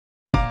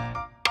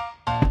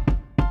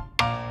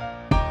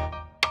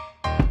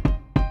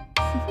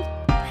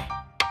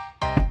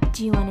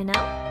Do you want to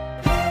know?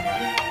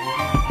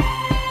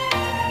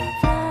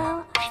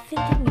 Well, I've been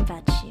thinking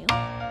about you,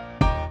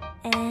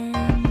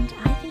 and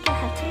I think you'll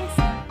have to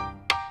listen,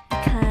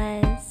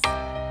 because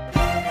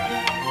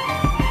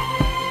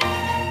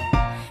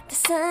the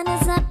sun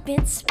is up,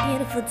 it's a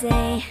beautiful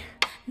day,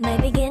 my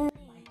begin.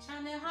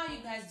 How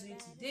you guys doing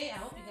today? I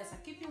hope you guys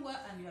are keeping well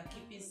and you are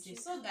keeping safe.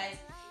 So guys,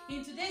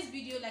 in today's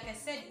video, like I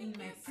said in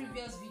my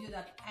previous video,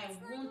 that I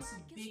want to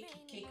bake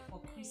a cake for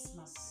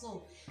Christmas.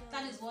 So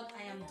that is what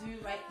I am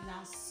doing right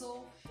now.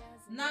 So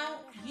now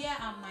here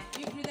are my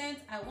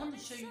ingredients. I want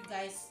to show you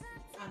guys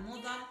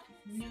another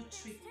new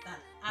trick that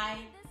I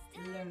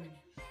learned.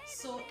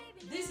 So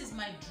this is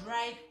my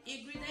dried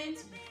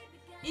ingredient.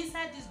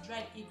 Inside this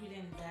dried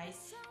ingredient,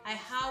 guys, I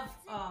have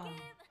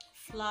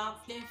flour,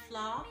 plain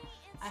flour,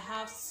 I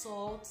have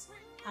salt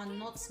and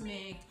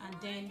nutmeg, and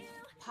then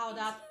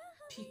powdered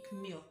pig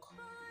milk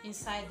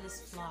inside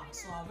this flour.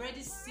 So I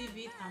already sieved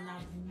it and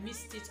I've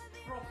mixed it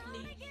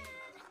properly,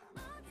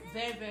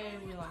 very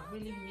well. I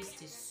really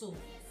mixed it. So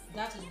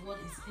that is what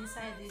is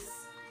inside this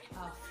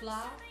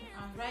flour.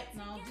 And right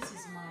now this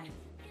is my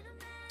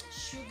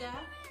sugar,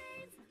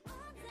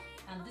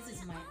 and this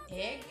is my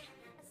egg,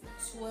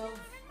 12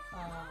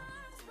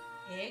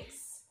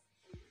 eggs.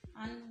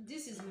 And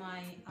this is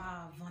my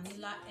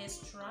vanilla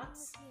extract,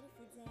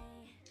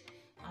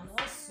 and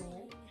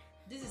also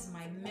this is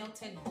my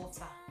melted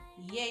butter.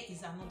 Here is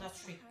another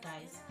trick,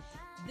 guys.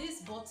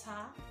 This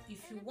butter,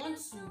 if you want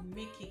to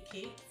make a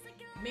cake,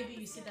 maybe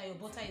you see that your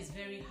butter is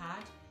very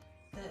hard,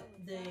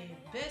 the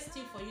best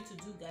thing for you to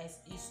do, guys,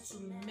 is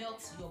to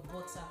melt your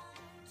butter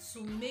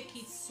to make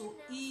it so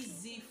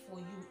easy for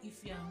you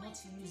if you are not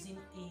using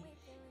a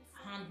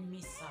hand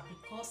mixer,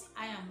 because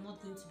I am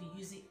not going to be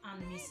using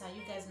hand mixer.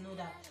 You guys know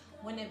that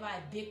whenever I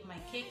bake my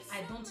cake,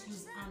 I don't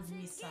use hand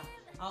mixer.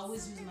 I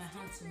always use my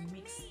hand to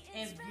mix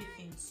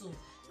everything. So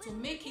to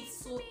make it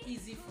so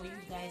easy for you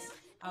guys,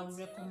 I would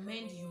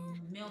recommend you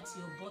melt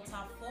your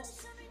butter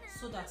first,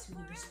 so that it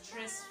will be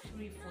stress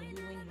free for you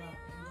when you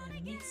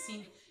are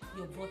mixing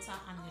your butter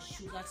and the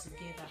sugar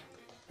together.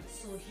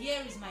 So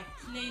here is my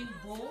plain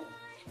bowl.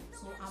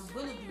 So I'm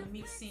going to be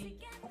mixing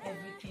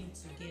everything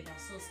together.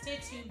 So stay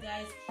tuned,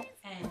 guys,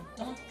 and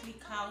don't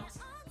click out.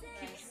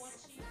 Keep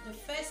watching. The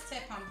first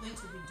step I'm going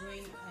to be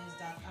doing is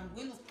that I'm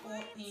going to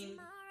pour in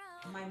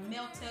my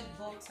melted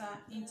butter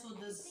into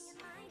this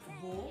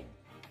bowl,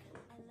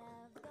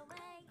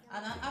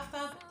 and then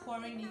after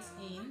pouring it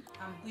in,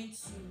 I'm going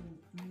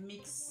to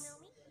mix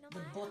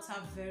the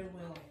butter very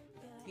well.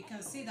 You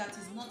can see that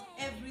it's not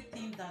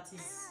everything that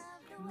is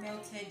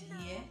melted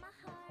here,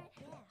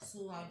 so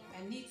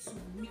I need to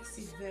mix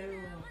it very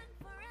well.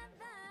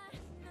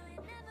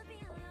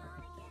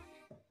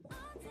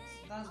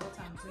 So that's what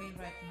I'm doing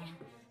right now.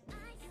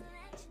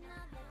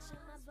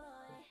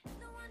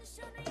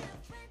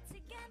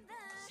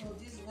 So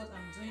this is what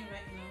I'm doing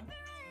right now.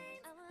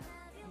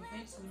 I'm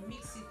going to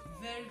mix it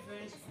very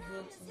well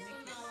to make it.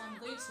 Now I'm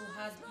going to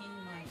add in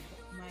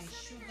my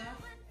sugar.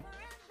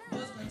 I'm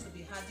just going to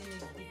be adding it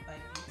bit by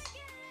bit.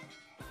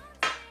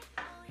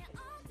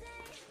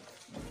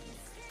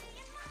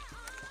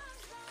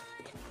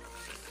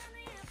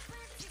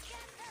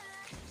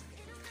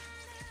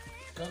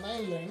 Can I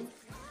learn?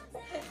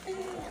 They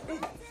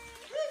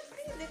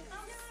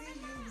can't see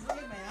you. It's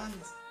only my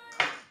hands.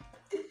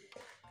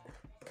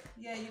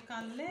 Yeah, you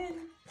can learn.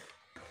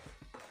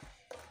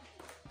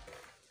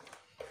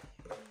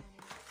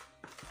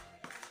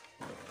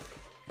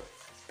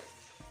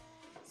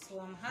 So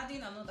I'm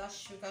adding another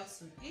sugar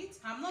to it.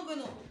 I'm not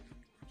going to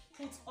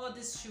put all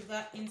this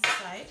sugar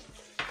inside,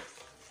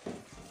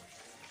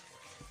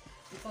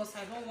 because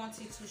I don't want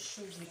it too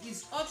sugary.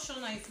 It's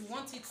optional. If you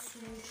want it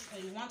to,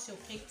 you want your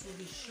cake to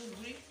be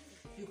sugary,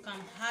 you can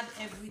add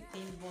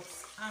everything, but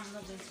I'm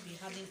not going to be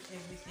adding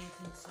everything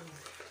into it.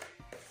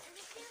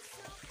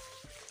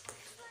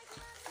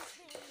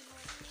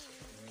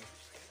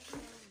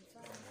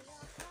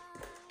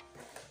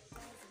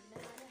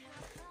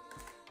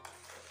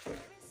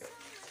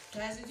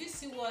 Guys, did you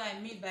see what I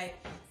mean by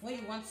when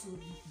you want to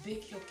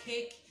bake your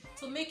cake?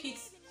 To make it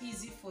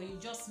easy for you,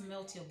 just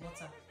melt your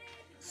butter,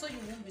 so you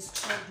won't be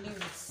struggling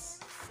with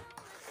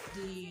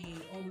the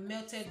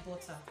unmelted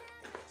butter.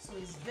 So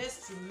it's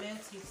best to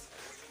melt it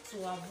to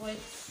avoid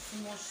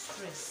too much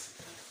stress.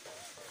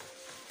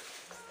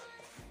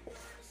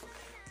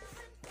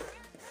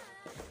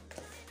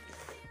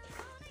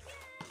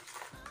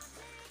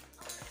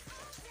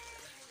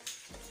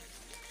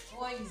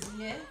 Oil is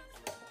here.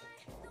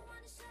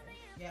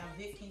 They are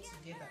baking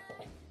together.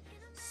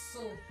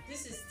 So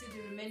this is still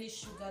the remaining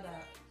sugar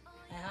that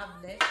I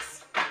have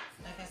left.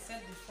 Like I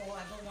said before,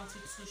 I don't want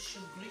it too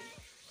sugary.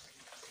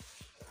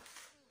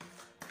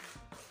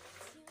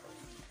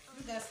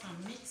 You guys can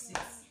mix it.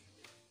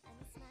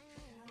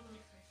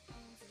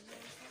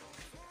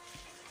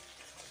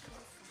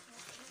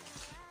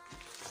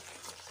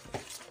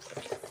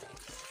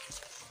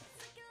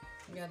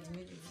 We are the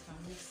middle, you can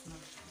mix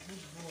now.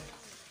 Good boy.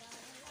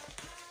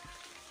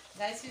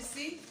 Guys, you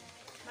see,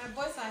 my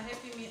boys are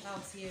helping me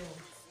out here.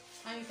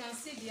 And you can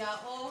see they are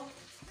all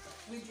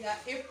with their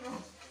apron.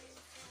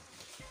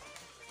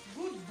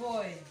 Good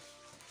boy.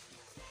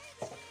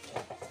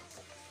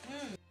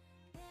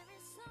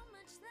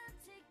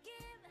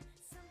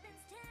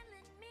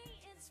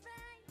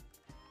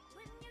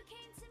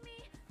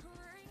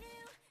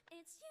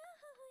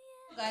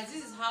 Guys,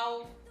 this is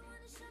how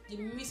the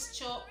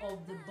mixture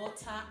of the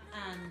butter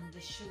and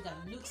the sugar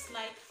looks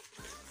like.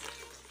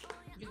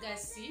 You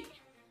guys see?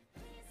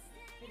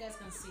 You guys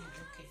can see it.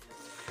 Okay,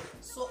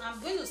 so I'm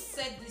going to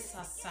set this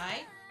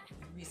aside.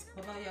 Whisk,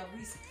 Baba, yeah,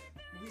 whisk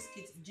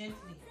it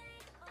gently.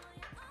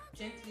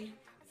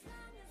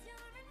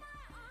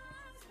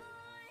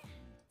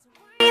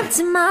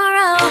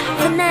 Tomorrow,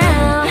 for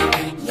now,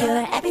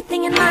 you're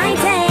everything in my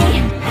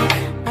day.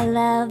 I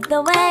love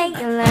the way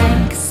you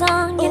like a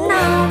song, you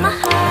know my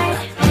heart.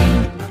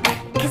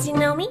 Cause you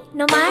know me,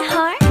 know my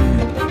heart.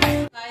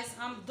 Guys,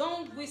 I'm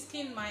done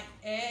whisking my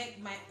egg,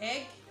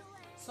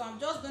 so I'm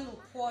just going to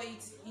pour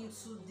it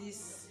into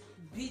this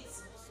bit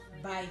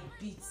by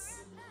bit.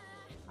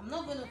 I'm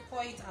not going to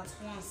pour it at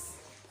once.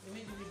 Let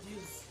me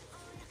reduce.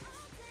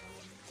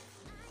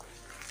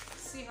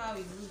 See how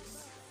it looks.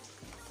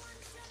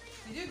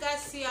 Did you guys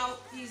see how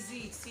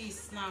easy it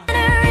is now?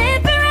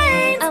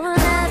 I will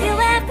love you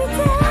every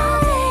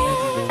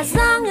day, as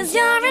long as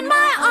you're in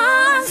my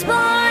arms,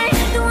 boy.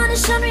 You wanna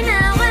show me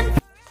now and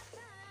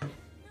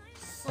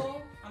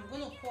so I'm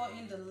gonna pour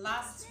in the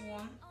last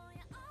one.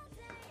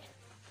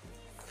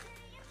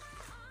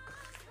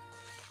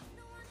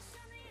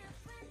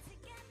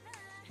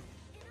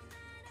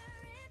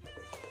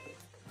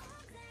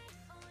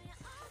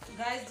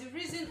 Guys, the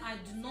reason I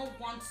do not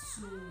want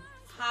to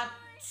add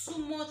too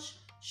much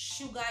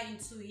sugar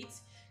into it,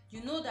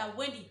 you know that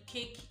when the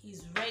cake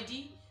is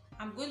ready,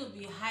 I'm going to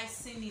be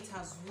icing it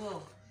as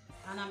well,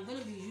 and I'm going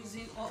to be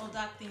using all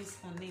other things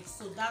on it.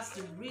 So that's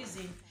the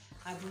reason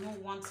I do not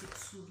want it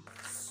too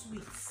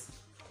sweet.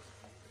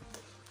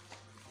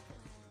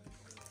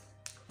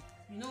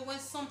 You know, when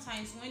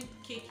sometimes when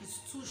cake is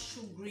too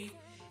sugary,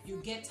 you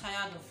get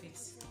tired of it.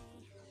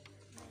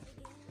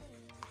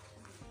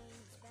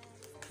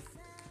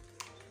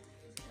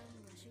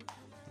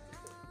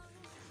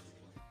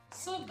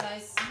 So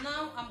guys,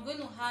 now I'm going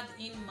to add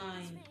in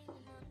my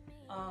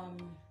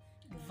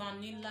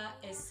vanilla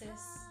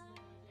essence.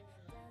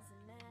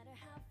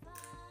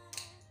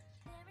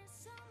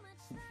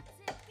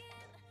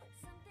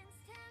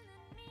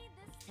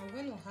 I'm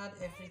going to add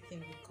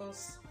everything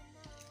because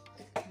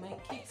my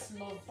kids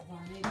love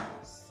vanilla.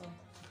 So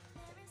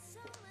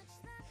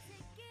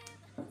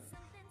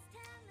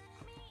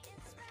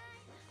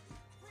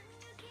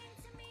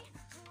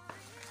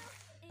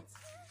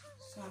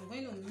I'm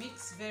going to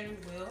mix very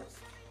well.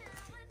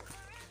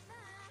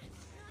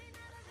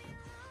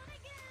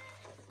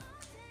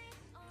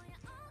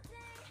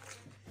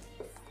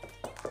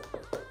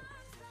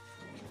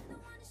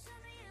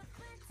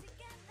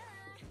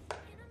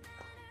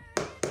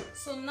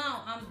 So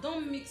now I'm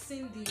done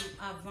mixing the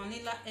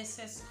vanilla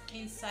essence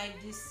inside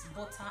this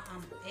butter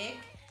and egg.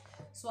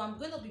 So I'm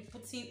going to be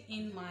putting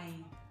in my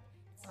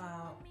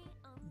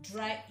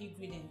dry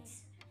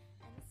ingredients.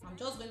 I'm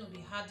just going to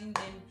be adding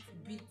them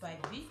bit by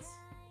bit,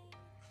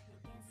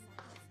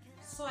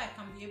 so I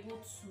can be able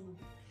to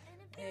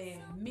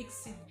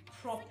mix it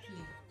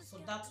properly. So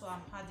that's why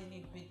I'm adding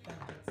it bit by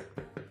bit.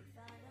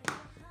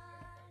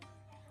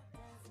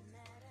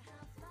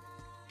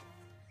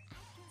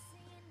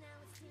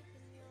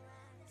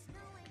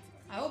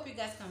 I hope you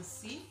guys can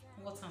see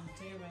what I'm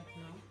doing right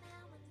now.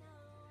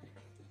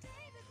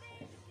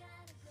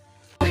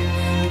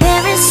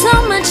 there is so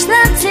much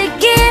love to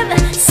give.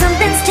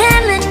 Something's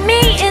telling me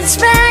it's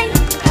right.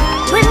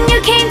 When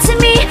you came to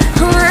me,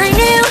 oh, I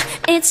knew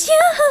it's you,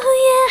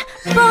 yeah,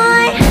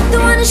 boy. The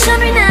one to show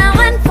me now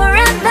and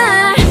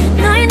forever.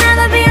 No, you'll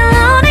never be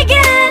alone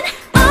again.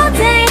 All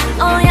day,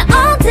 oh yeah,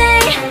 all day.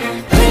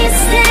 Please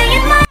stay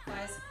in my.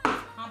 Guys,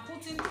 I'm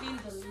putting in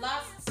the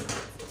last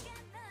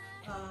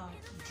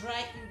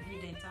dry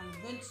ingredient. I'm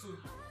going to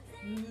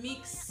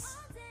mix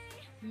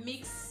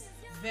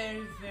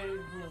very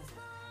well.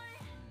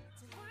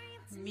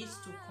 Mix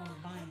to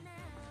combine.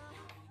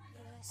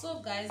 So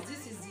guys,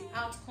 this is the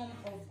outcome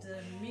of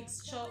the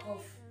mixture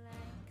of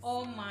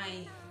all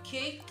my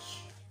cake.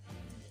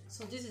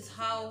 So this is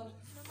how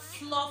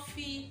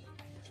fluffy,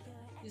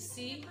 you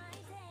see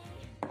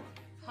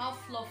how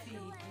fluffy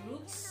it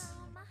looks.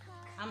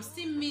 I'm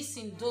still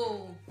missing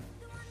though.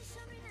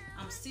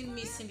 I'm still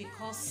missing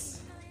because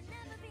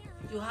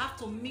you have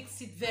to mix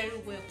it very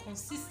well.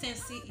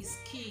 Consistency is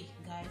key,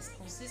 guys.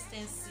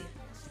 Consistency.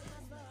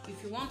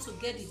 If you want to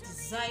get the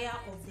desire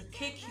of the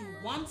cake you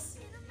want,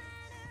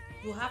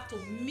 you have to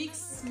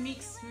mix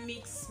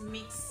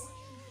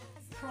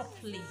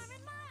properly.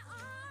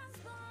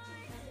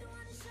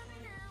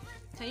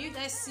 Can you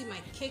guys see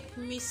my cake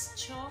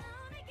mixture?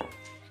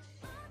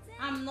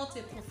 I'm not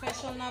a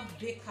professional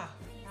baker.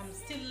 I'm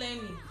still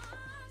learning.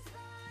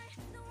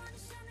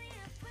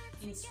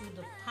 Into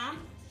the pan.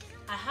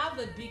 I have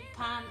a big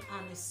pan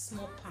and a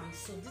small pan,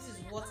 so this is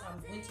what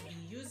I'm going to be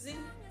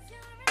using.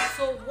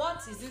 So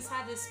what is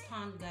inside this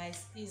pan,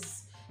 guys,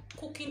 is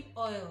cooking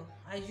oil.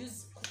 I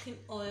use cooking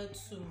oil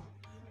to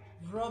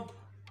rub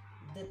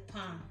the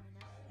pan.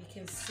 You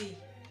can see.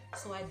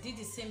 So I did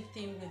the same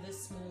thing with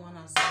this small one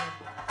as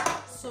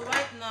well. So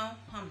right now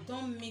I'm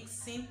done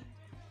mixing.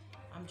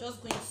 I'm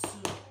just going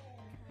to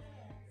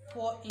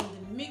pour in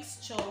the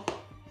mixture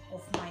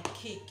of my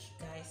cake,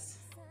 guys.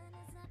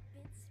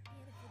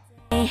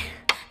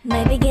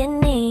 My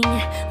beginning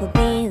will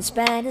be as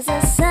bright as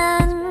the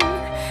sun.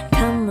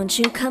 Come, won't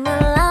you come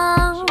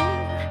along?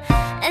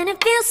 And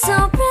it feels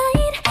so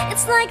bright,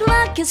 it's like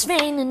luck is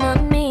raining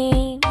on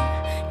me.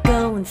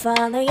 Go and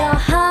follow your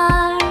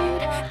heart,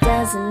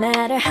 doesn't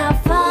matter how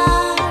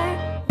far.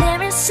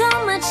 There is so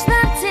much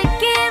love to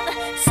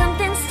give,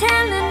 something's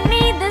telling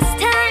me this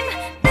time.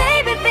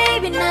 Baby,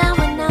 baby, now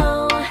I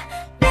know.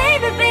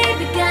 Baby,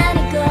 baby,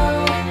 gotta go.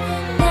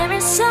 There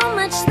is so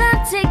much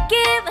love to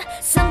give,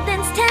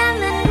 something's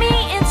telling me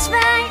it's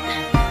right.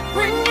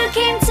 When you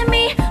came to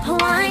me, oh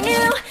I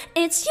knew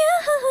it's you,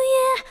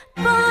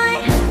 yeah,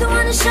 boy. The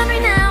one to show me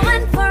now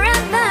and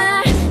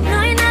forever.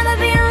 No, you'll never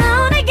be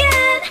alone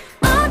again.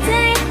 All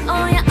day,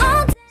 oh yeah,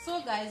 all day.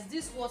 So guys,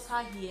 this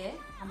water here,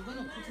 I'm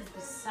gonna put it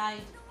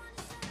beside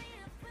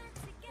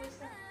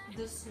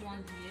this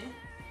one here.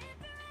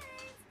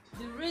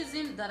 The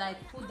reason that I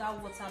put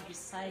that water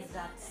beside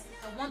that,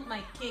 I want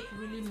my cake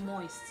really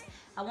moist.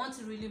 I want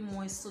it really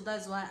moist, so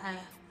that's why I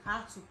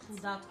have to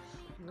put that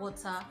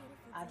water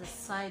at the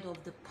side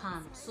of the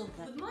pan. So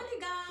good morning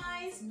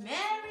guys,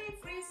 Merry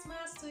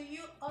Christmas to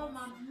you, all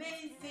my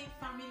amazing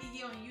family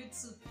here on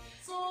YouTube.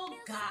 So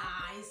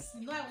guys,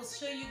 you know I was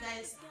showing you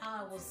guys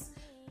how I was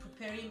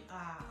preparing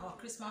our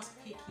Christmas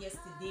cake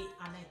yesterday,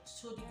 and I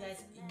showed you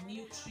guys a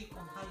new trick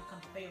on how you can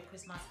prepare your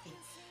Christmas cake.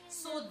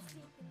 So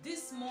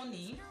this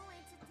morning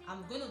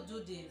I'm going to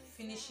do the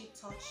finishing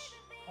touch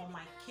on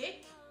my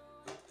cake.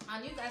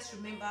 And you guys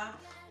remember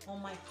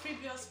on my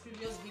previous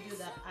video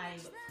that I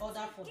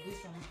ordered for this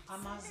from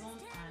Amazon,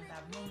 and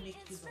I've not made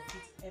use of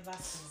it ever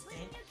since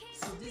then.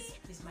 So this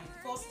is my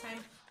first time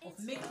of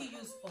making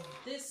use of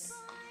this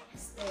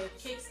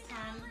cake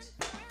stand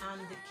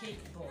and the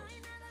cake board.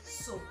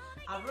 So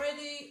I've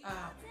already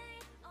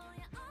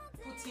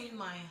put in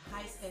my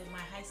high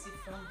seat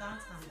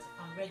fondant, and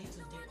I'm ready to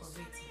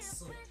decorate it.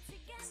 So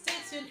stay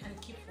tuned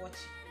and keep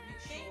watching.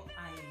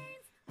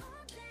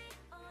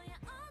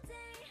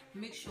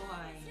 Make sure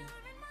I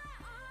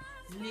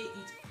lay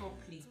it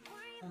properly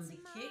on the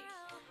cake.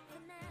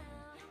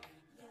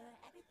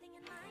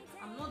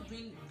 I'm not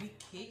doing big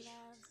cake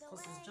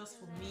because it's just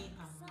for me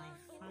and my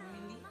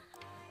family.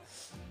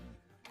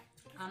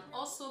 And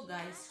also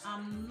guys,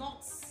 I'm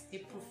not a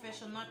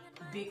professional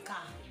baker.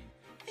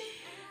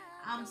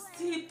 I'm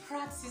still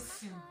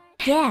practicing.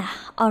 Yeah,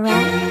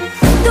 alright.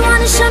 The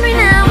one to show me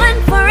now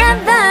and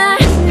forever.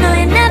 No,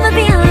 you'll never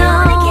be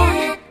alone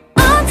again.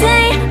 All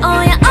day,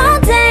 oh yeah, all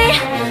day.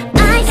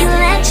 I can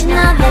let you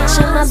know that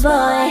you're my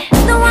boy.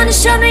 The one to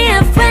show me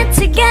if we're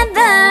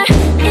together.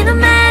 It don't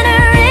matter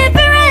if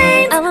it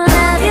rains, I will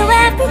love you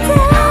every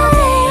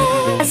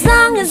day. As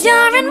long as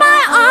you're in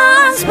my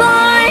arms,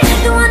 boy.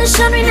 The one to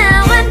show me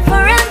now and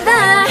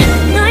forever.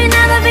 No, you'll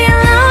never be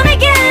alone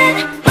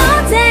again.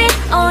 All day,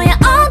 oh yeah,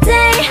 all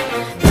day.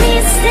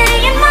 Please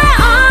stay in my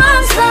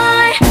arms,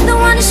 boy. The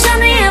one to show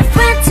me if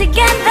we're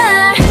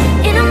together.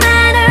 It don't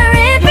matter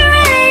if it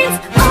rains.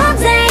 All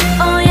day,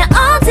 oh yeah,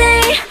 all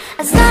day.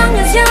 As long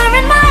as you're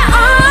in my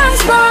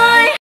arms,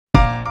 boy.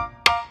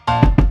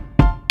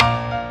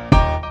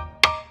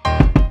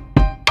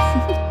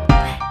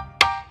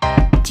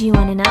 Do you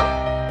wanna know?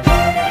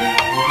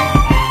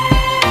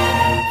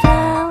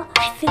 Well,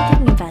 I've been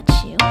thinking about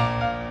you,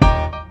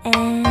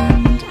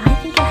 and I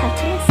think I have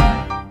to listen,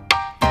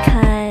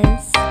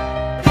 because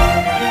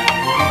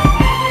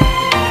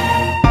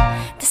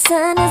the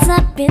sun is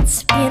up,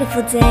 it's a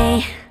beautiful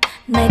day.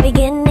 My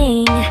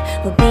beginning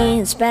will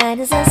be as bright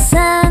as the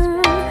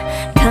sun.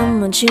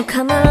 Come, won't you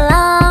come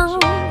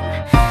along?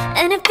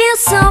 And it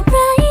feels so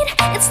bright,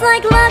 it's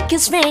like luck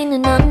is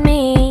raining on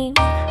me.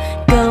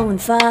 Go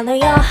and follow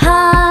your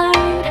heart,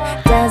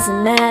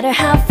 doesn't matter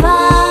how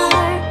far.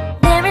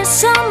 There is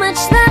so much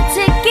love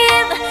to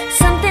give,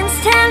 something's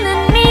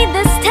telling me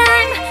this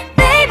time.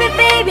 Baby,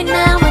 baby,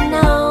 now I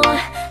know.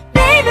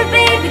 Baby,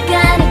 baby,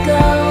 gotta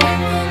go.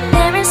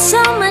 There is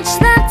so much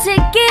love to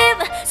give,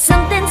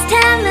 something's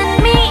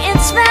telling me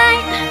it's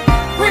right.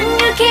 When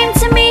you came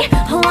to me,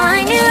 oh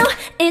I knew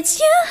it's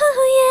you,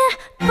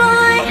 yeah,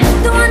 boy.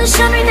 The one to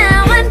show me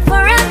now and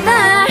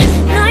forever.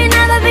 No, you'll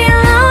never be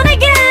alone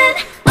again.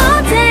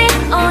 All day,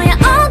 oh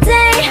yeah, all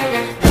day.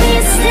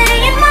 Please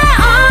stay in my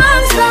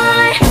arms,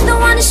 boy. The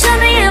one to show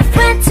me if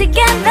we're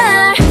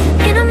together.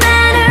 It don't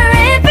matter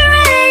if it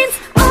rains.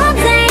 All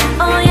day,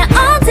 oh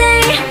yeah, all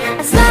day.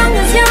 As long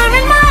as you're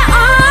in my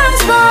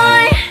arms,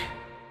 boy.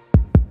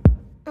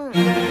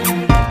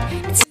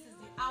 This is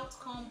the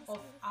outcome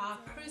of our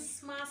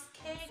Christmas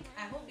cake.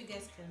 I hope you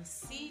guys can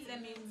see.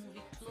 Let me move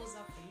it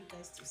closer for you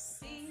guys to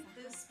see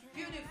this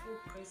beautiful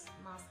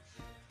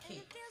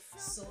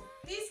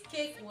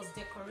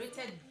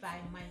decorated by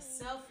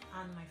myself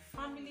and my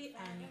family,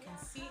 and you can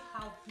see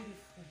how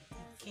beautiful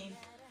it came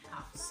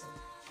out.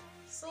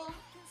 So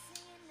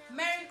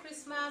Merry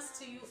Christmas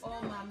to you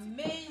all, my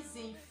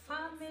amazing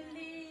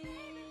family.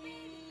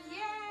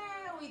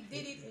 Yeah, we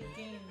did it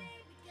again.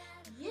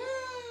 Yeah,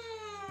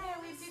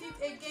 we did it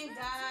again,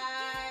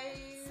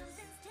 guys.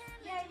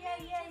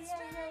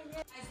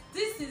 Yeah.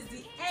 This is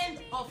the end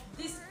of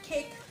this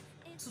cake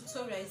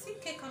tutorial. Is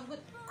it cake and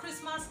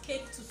Christmas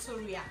cake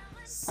tutorial?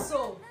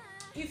 So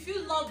if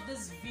you love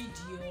this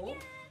video,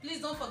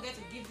 please don't forget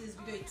to give this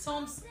video a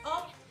thumbs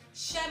up,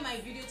 share my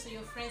video to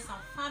your friends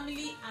and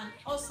family, and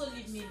also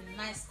leave me a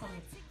nice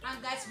comment.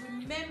 And guys,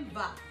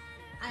 remember,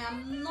 I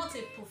am not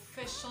a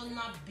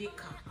professional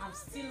baker. I'm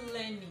still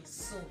learning,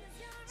 so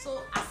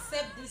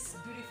accept this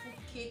beautiful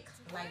cake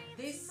like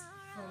this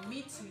from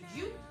me to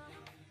you.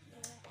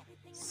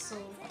 So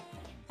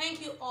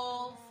thank you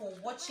all for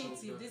watching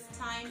till this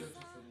time,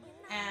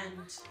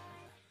 and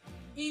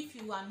if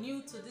you are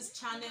new to this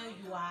channel,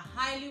 you are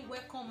highly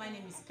welcome. My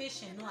name is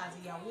Patient, known as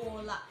Iyawo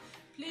Ola.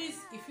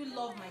 Please, if you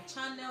love my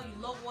channel,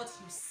 you love what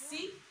you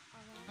see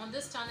on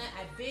this channel,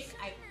 I bake,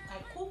 I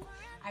cook,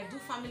 I do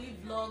family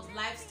vlogs,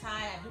 lifestyle,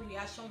 I do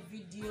reaction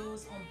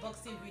videos,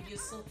 unboxing videos.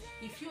 So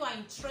if you are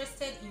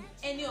interested in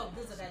any of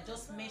those that I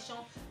just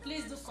mentioned,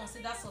 please do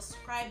consider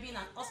subscribing,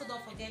 and also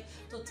don't forget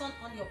to turn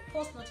on your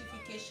post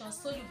notifications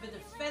so you'll be the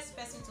first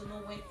person to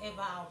know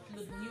whenever I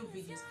upload new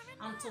videos.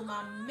 And to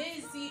my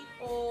amazing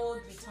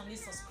old returning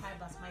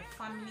subscribers, my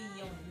family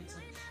here on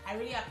YouTube, I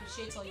really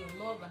appreciate all your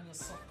love and your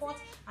support,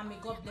 and may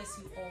God bless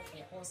you all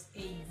for us.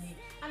 Amen.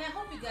 And I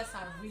hope you guys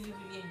are really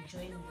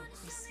enjoying your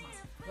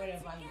Christmas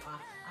wherever you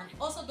are. And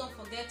also don't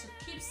forget to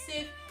keep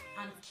safe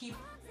and keep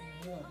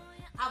warm.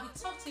 I will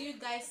talk to you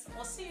guys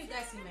or see you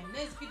guys in my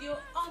next video.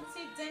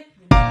 Until then,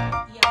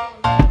 remember, Iyawo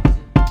Ola loves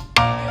you.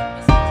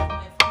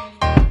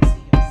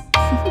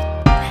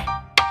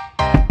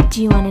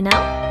 Do you want to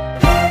know?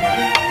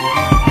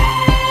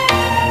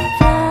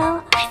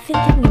 Well, I've been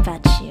thinking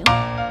about you,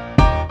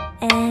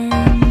 and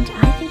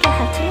I think you'll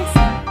have to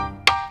listen,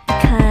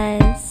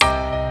 because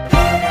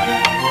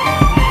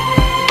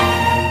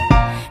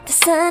the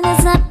sun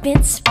is up,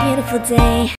 it's a beautiful day.